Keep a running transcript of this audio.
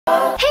Hey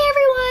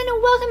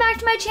everyone, welcome back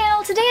to my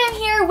channel. Today I'm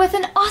here with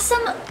an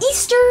awesome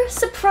Easter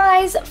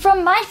surprise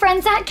from my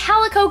friends at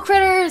Calico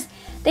Critters.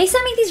 They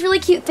sent me these really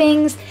cute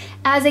things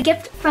as a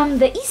gift from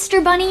the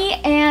Easter Bunny,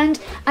 and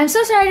I'm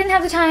so sorry I didn't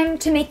have the time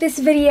to make this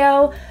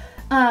video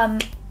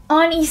on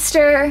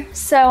Easter,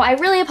 so I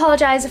really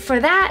apologize for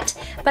that,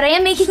 but I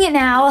am making it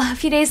now, a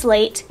few days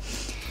late.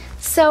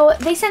 So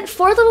they sent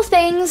 4 little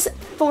things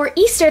for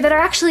Easter that are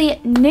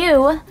actually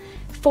new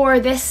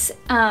for this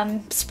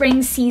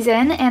spring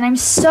season, and I'm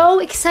so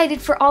excited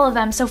for all of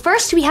them. So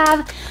first we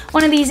have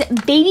one of these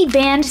Baby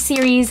Band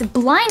series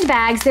blind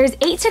bags. There's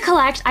 8 to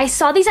collect. I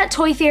saw these at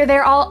Toy Fair.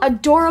 They're all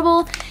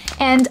adorable,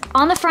 and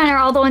on the front are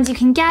all the ones you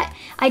can get.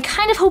 I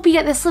kind of hope you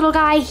get this little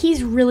guy.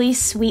 He's really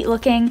sweet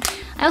looking.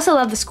 I also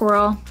love the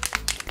squirrel.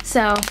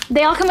 So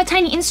they all come with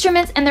tiny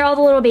instruments, and they're all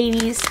the little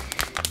babies.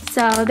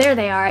 So there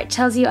they are. It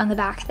tells you on the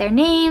back their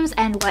names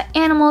and what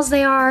animals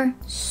they are.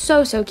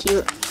 So, so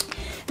cute.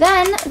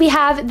 Then we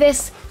have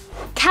this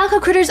Calico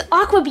Critters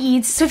Aqua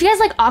Beads. So if you guys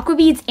like Aqua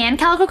Beads and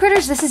Calico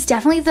Critters, this is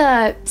definitely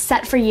the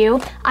set for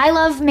you. I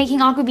love making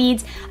Aqua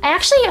Beads. I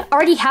actually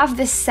already have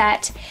this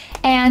set,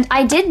 and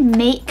I did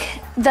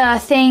make the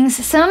things.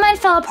 Some of mine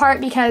fell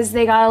apart because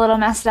they got a little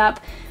messed up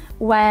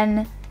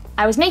when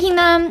I was making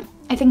them.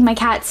 I think my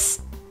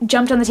cats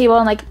jumped on the table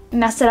and like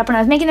messed it up when I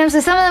was making them,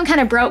 so some of them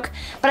kind of broke,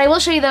 but I will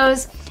show you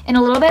those in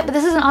a little bit. But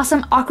this is an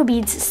awesome Aqua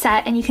Beads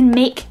set, and you can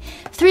make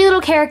 3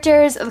 little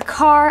characters, the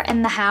car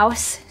and the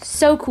house.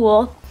 So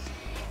cool.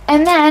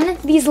 And then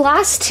these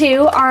last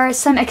 2 are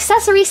some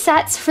accessory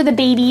sets for the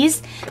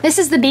babies. This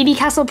is the Baby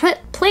Castle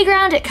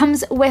Playground. It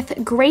comes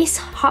with Grace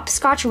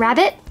Hopscotch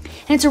Rabbit,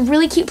 and it's a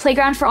really cute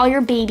playground for all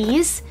your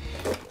babies.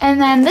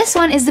 And then this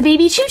one is the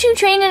Baby Choo Choo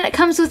Train, and it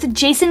comes with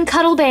Jason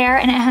Cuddle Bear,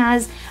 and it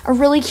has a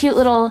really cute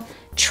little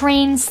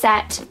train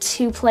set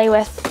to play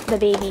with the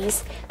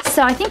babies.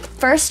 So I think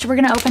first we're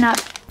gonna open up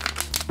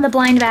the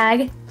blind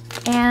bag,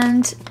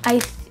 and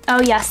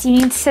oh yes, you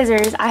need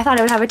scissors. I thought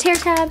it would have a tear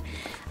tab.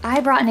 I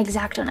brought an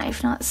X-Acto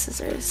knife, not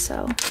scissors,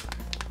 so.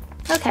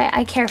 Okay,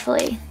 I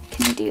carefully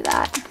can do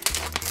that.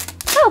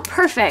 Oh,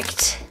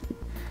 perfect.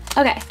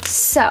 Okay,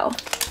 so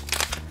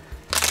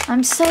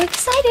I'm so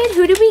excited.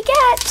 Who did we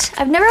get?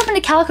 I've never opened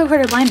a Calico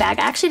Critter blind bag.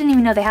 I actually didn't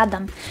even know they had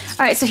them.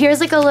 All right, so here's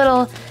like a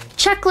little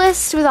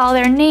checklist with all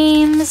their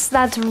names.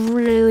 That's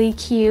really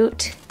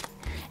cute.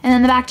 And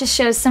then the back just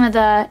shows some of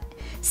the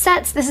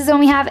sets. This is the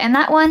one we have, and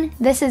that one,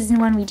 this is the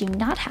one we do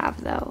not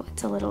have though.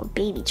 It's a little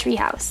baby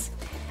treehouse.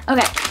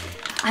 Okay,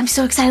 I'm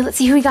so excited. Let's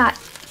see who we got.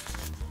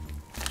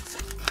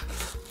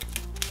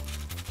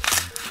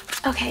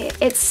 Okay,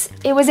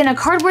 it was in a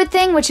cardboard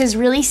thing, which is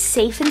really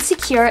safe and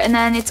secure, and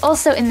then it's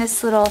also in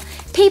this little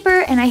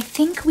paper, and I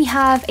think we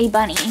have a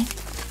bunny,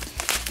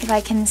 if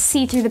I can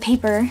see through the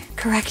paper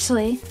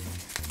correctly.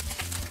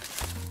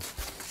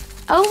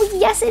 Oh,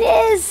 yes it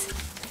is!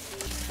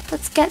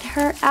 Let's get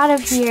her out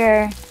of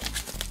here.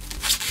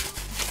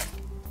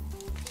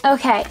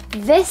 Okay,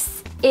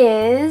 this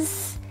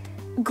is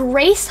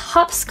Grace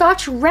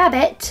Hopscotch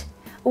Rabbit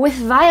with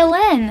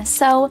violin.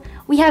 So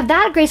we have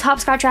that Grace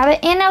Hopscotch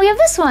Rabbit, and now we have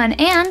this one.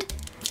 And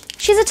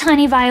she's a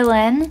tiny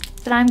violin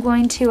that I'm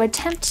going to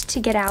attempt to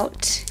get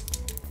out.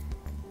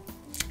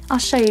 I'll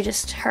show you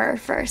just her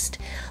first.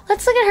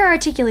 Let's look at her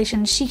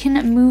articulation. She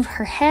can move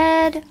her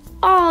head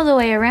all the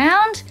way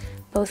around,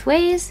 both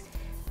ways.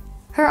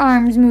 Her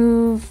arms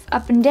move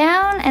up and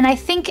down, and I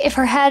think if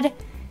her head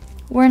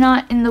were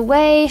not in the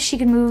way, she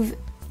could move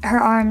her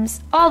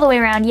arms all the way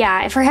around.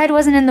 Yeah, if her head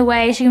wasn't in the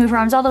way, she can move her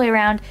arms all the way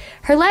around.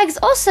 Her legs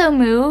also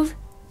move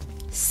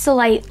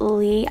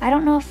slightly. I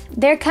don't know if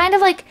they're kind of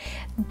like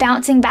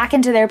bouncing back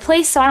into their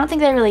place, so I don't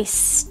think they really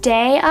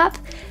stay up,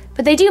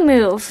 but they do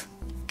move.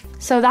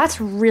 So that's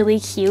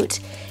really cute.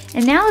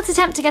 And now let's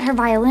attempt to get her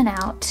violin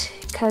out,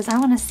 because I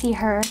want to see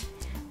her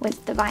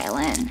with the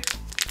violin.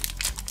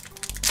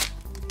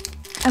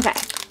 Okay,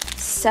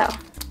 so,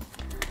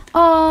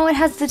 oh, it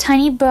has the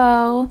tiny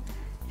bow.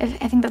 I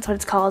think that's what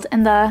it's called,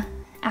 and the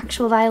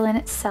actual violin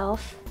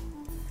itself.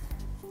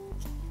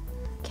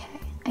 Okay,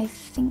 I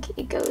think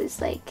it goes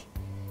like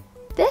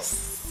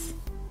this.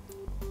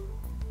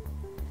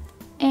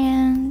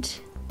 And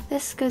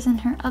this goes in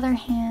her other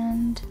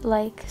hand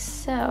like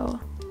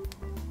so.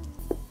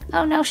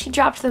 Oh no, she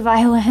dropped the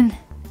violin.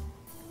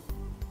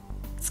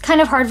 It's kind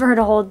of hard for her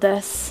to hold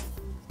this.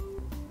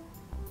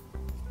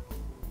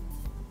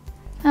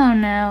 Oh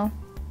no.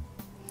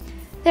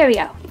 There we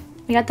go.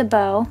 We got the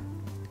bow.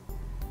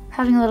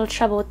 Having a little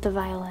trouble with the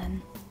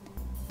violin.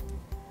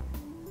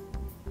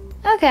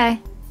 Okay.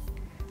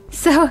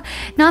 So,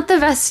 not the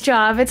best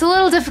job. It's a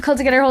little difficult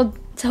to get her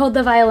to hold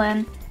the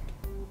violin.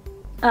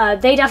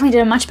 They definitely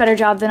did a much better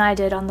job than I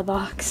did on the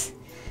box.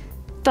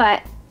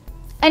 But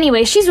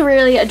anyway, she's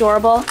really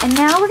adorable. And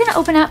now we're gonna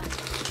open up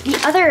the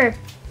other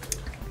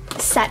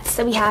sets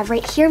that we have.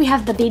 Right here we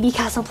have the Baby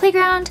Castle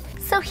Playground.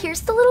 So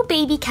here's the little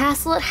baby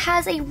castle. It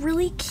has a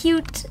really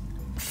cute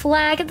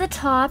flag at the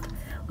top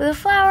with a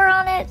flower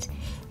on it.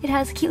 It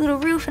has a cute little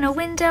roof and a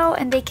window,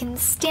 and they can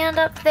stand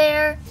up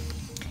there.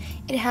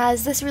 It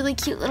has this really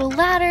cute little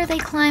ladder they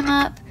climb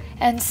up,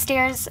 and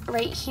stairs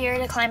right here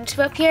to climb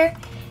to up here.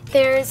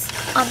 There's,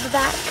 on the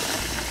back,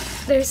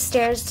 there's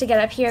stairs to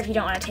get up here if you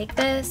don't want to take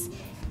this.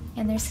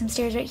 And there's some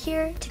stairs right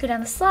here to go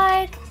down the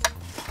slide.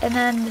 And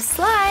then the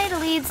slide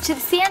leads to the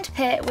sand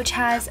pit, which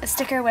has a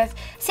sticker with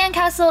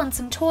sandcastle and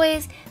some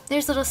toys.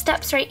 There's little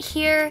steps right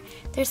here.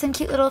 There's some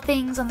cute little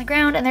things on the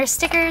ground, and there's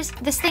stickers.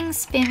 This thing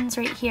spins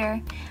right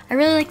here. I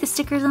really like the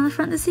stickers on the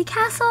front of the sea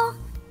castle.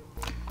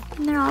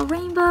 And they're all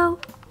rainbow.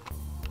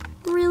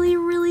 Really,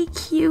 really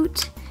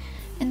cute.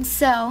 And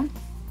so,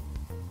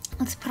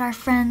 let's put our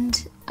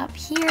friend up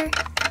here.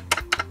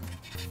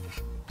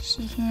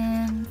 She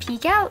can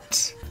peek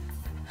out.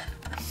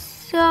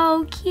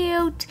 So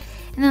cute.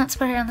 And then let's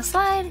put her on the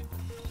slide.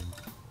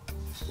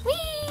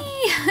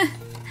 Whee!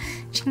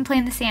 She can play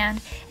in the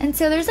sand. And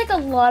so there's like a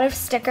lot of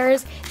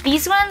stickers.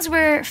 These ones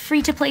were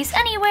free to place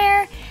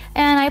anywhere,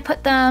 and I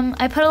put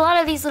a lot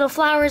of these little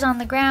flowers on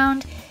the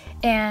ground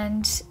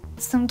and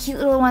some cute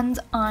little ones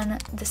on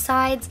the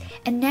sides.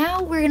 And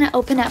now we're gonna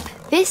open up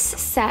this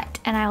set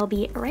and I will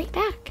be right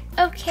back.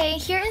 Okay,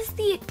 here is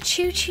the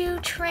choo-choo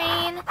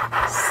train.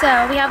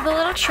 So we have the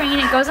little train,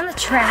 it goes on the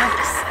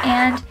tracks,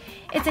 and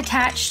it's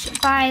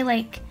attached by,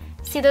 like,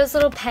 see those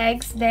little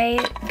pegs? They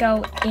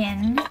go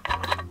in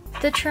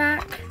the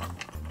track.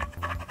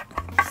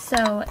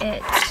 So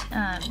it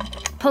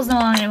pulls them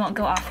along and it won't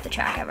go off the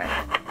track ever.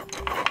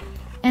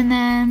 And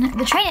then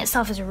the train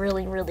itself is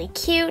really, really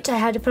cute. I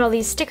had to put all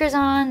these stickers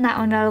on. That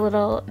one got a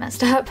little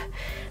messed up,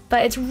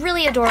 but it's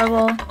really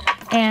adorable,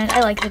 and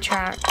I like the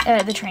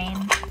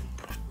train.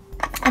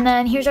 And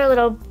then here's our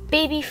little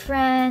baby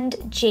friend,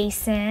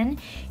 Jason.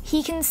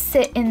 He can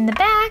sit in the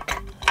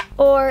back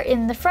or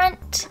in the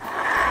front.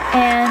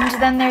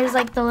 And then there's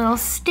like the little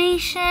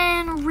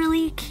station,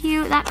 really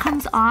cute. That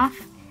comes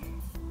off.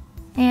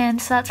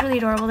 And so that's really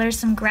adorable. There's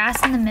some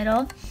grass in the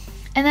middle.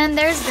 And then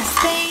there's this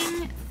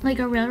thing, like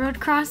a railroad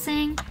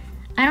crossing.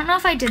 I don't know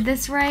if I did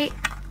this right,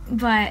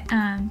 but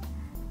I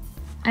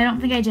don't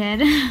think I did.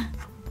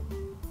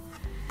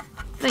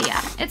 But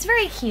yeah, it's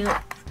very cute.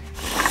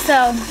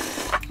 So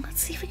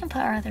let's see if we can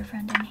put our other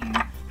friend in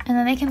here. And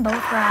then they can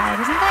both ride.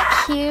 Isn't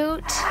that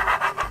cute?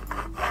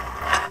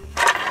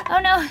 Oh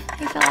no,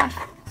 he fell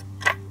off.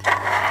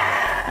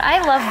 But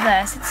I love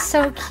this, it's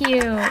so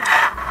cute.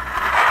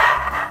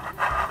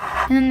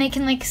 And then they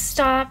can like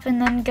stop and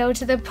then go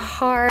to the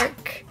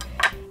park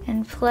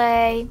and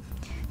play.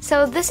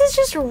 So this is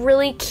just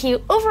really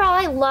cute. Overall,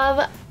 I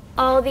love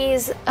all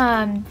these,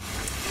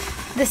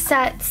 the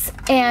sets,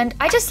 and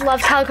I just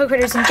love Calico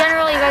Critters in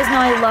general. You guys know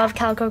I love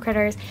Calico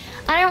Critters.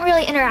 I don't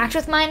really interact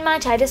with mine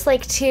much. I just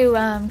like to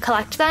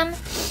collect them.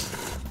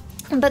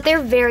 But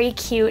they're very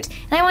cute.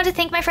 And I want to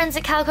thank my friends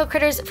at Calico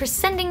Critters for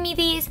sending me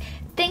these.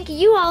 Thank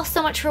you all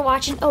so much for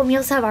watching. Oh, and we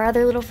also have our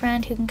other little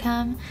friend who can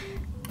come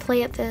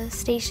play at the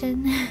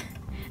station.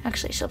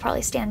 Actually, she'll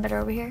probably stand better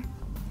over here.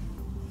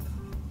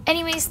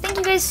 Anyways, thank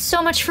you guys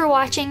so much for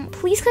watching.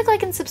 Please click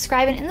like and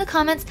subscribe, and in the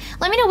comments,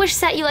 let me know which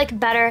set you like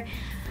better.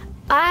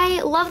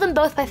 I love them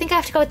both, but I think I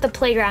have to go with the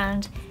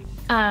playground.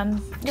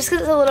 Just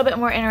because it's a little bit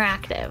more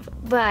interactive.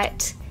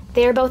 But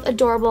they're both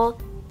adorable.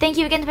 Thank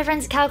you again to my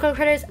friends at Calico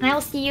Critters, and I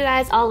will see you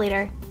guys all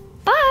later.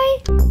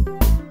 Bye!